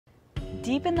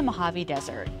Deep in the Mojave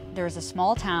Desert, there is a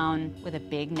small town with a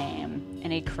big name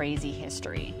and a crazy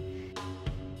history.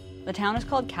 The town is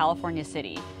called California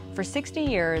City. For 60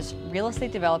 years, real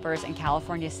estate developers in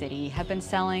California City have been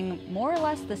selling more or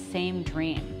less the same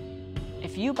dream.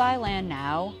 If you buy land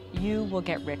now, you will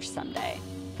get rich someday.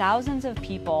 Thousands of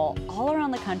people all around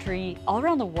the country, all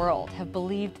around the world, have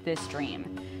believed this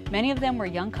dream. Many of them were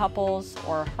young couples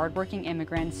or hardworking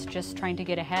immigrants just trying to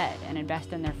get ahead and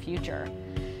invest in their future.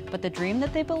 But the dream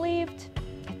that they believed,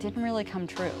 it didn't really come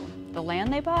true. The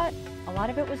land they bought, a lot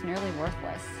of it was nearly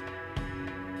worthless.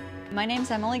 My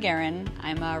name's Emily Guerin.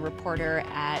 I'm a reporter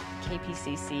at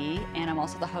KPCC, and I'm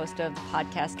also the host of the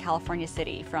podcast California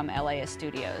City from LAist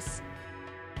Studios.